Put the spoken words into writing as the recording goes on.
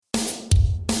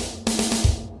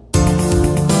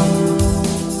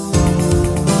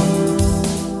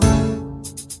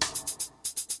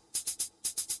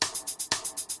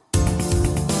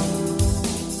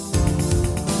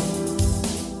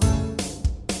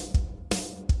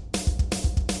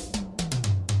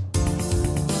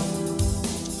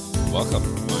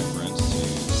Welcome, my friends, to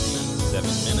the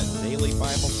 7-Minute Daily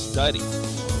Bible Study,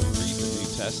 where we read the New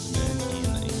Testament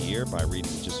in a year by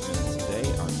reading just minutes a day.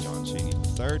 I'm John Cheney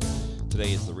III.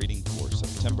 Today is the reading for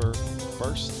September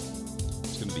 1st.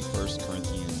 It's going to be 1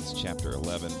 Corinthians chapter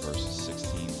 11, verses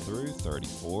 16 through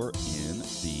 34 in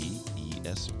the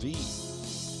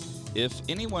ESV. If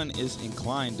anyone is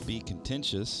inclined to be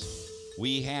contentious,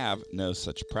 we have no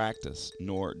such practice,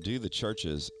 nor do the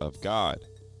churches of God.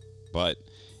 But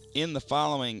in the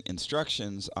following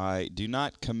instructions I do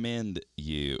not commend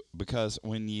you, because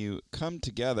when you come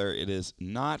together it is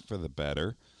not for the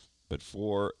better, but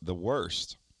for the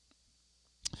worst.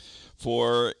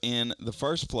 For in the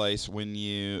first place, when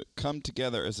you come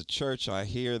together as a church, I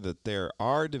hear that there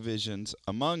are divisions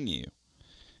among you.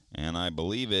 And I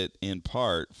believe it in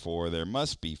part, for there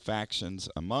must be factions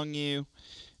among you,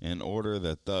 in order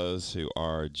that those who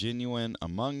are genuine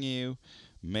among you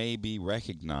may be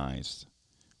recognized.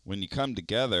 When you come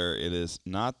together, it is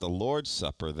not the Lord's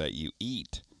Supper that you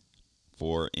eat,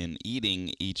 for in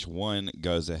eating each one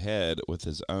goes ahead with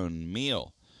his own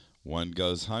meal. One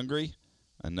goes hungry,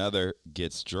 another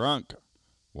gets drunk.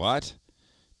 What?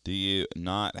 Do you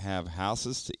not have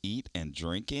houses to eat and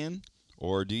drink in?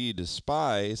 Or do you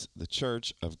despise the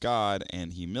church of God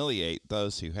and humiliate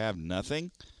those who have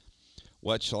nothing?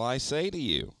 What shall I say to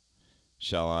you?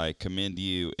 Shall I commend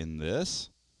you in this?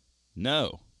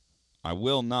 No, I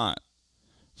will not.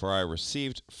 For I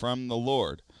received from the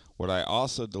Lord what I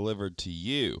also delivered to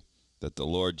you, that the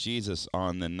Lord Jesus,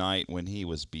 on the night when he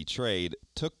was betrayed,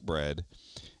 took bread,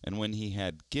 and when he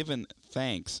had given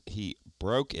thanks, he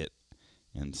broke it,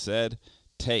 and said,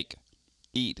 "Take,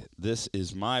 eat, this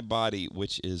is my body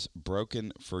which is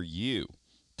broken for you.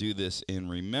 Do this in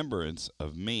remembrance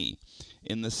of me."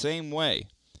 In the same way,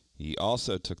 he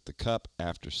also took the cup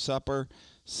after supper,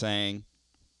 saying,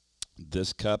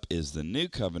 "This cup is the new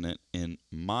covenant in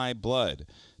my blood.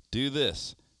 Do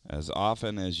this as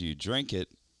often as you drink it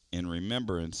in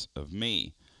remembrance of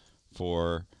me.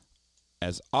 For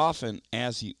as often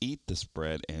as you eat this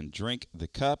bread and drink the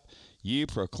cup, you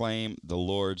proclaim the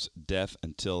Lord's death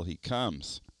until he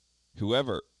comes.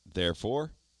 Whoever,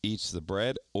 therefore, eats the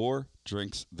bread or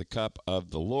drinks the cup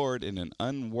of the Lord in an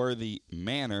unworthy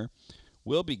manner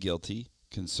will be guilty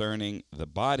concerning the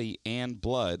body and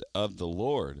blood of the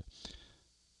Lord.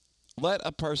 Let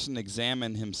a person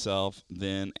examine himself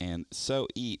then, and so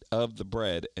eat of the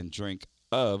bread and drink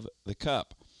of the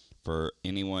cup. For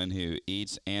anyone who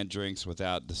eats and drinks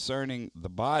without discerning the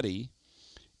body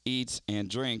eats and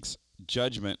drinks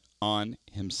judgment on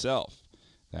himself.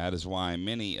 That is why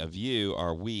many of you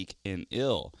are weak and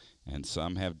ill, and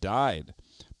some have died.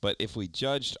 But if we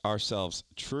judged ourselves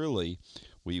truly,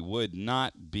 we would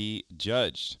not be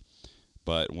judged.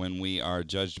 But when we are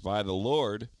judged by the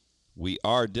Lord, we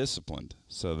are disciplined,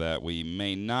 so that we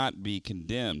may not be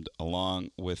condemned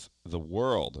along with the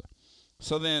world.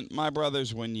 So then, my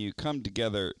brothers, when you come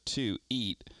together to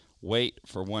eat, wait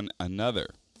for one another.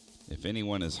 If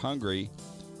anyone is hungry,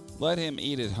 let him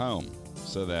eat at home,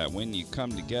 so that when you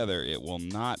come together it will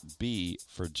not be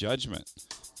for judgment.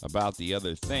 About the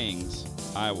other things,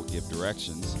 I will give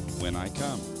directions when I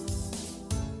come.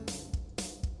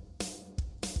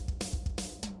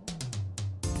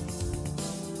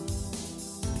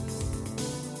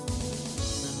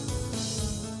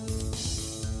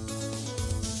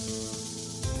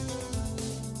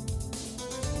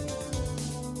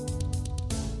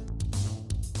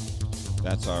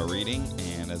 That's our reading,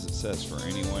 and as it says, for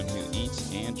anyone who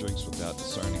eats and drinks without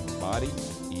discerning the body,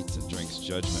 eats and drinks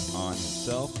judgment on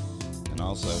himself. And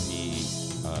also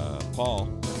Paul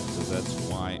says that's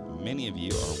why many of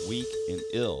you are weak and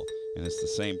ill. And it's the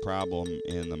same problem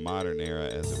in the modern era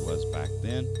as it was back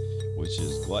then, which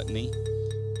is gluttony.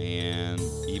 And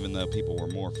even though people were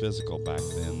more physical back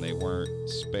then, they weren't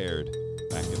spared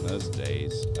back in those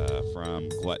days from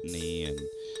gluttony and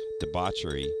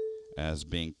debauchery as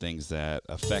being things that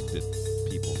affected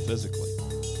people physically.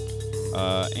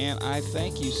 And I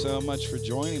thank you so much for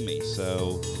joining me.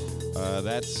 So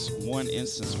that's one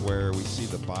instance where we see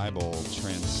the Bible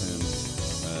transcend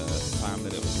the time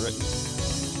that it was written.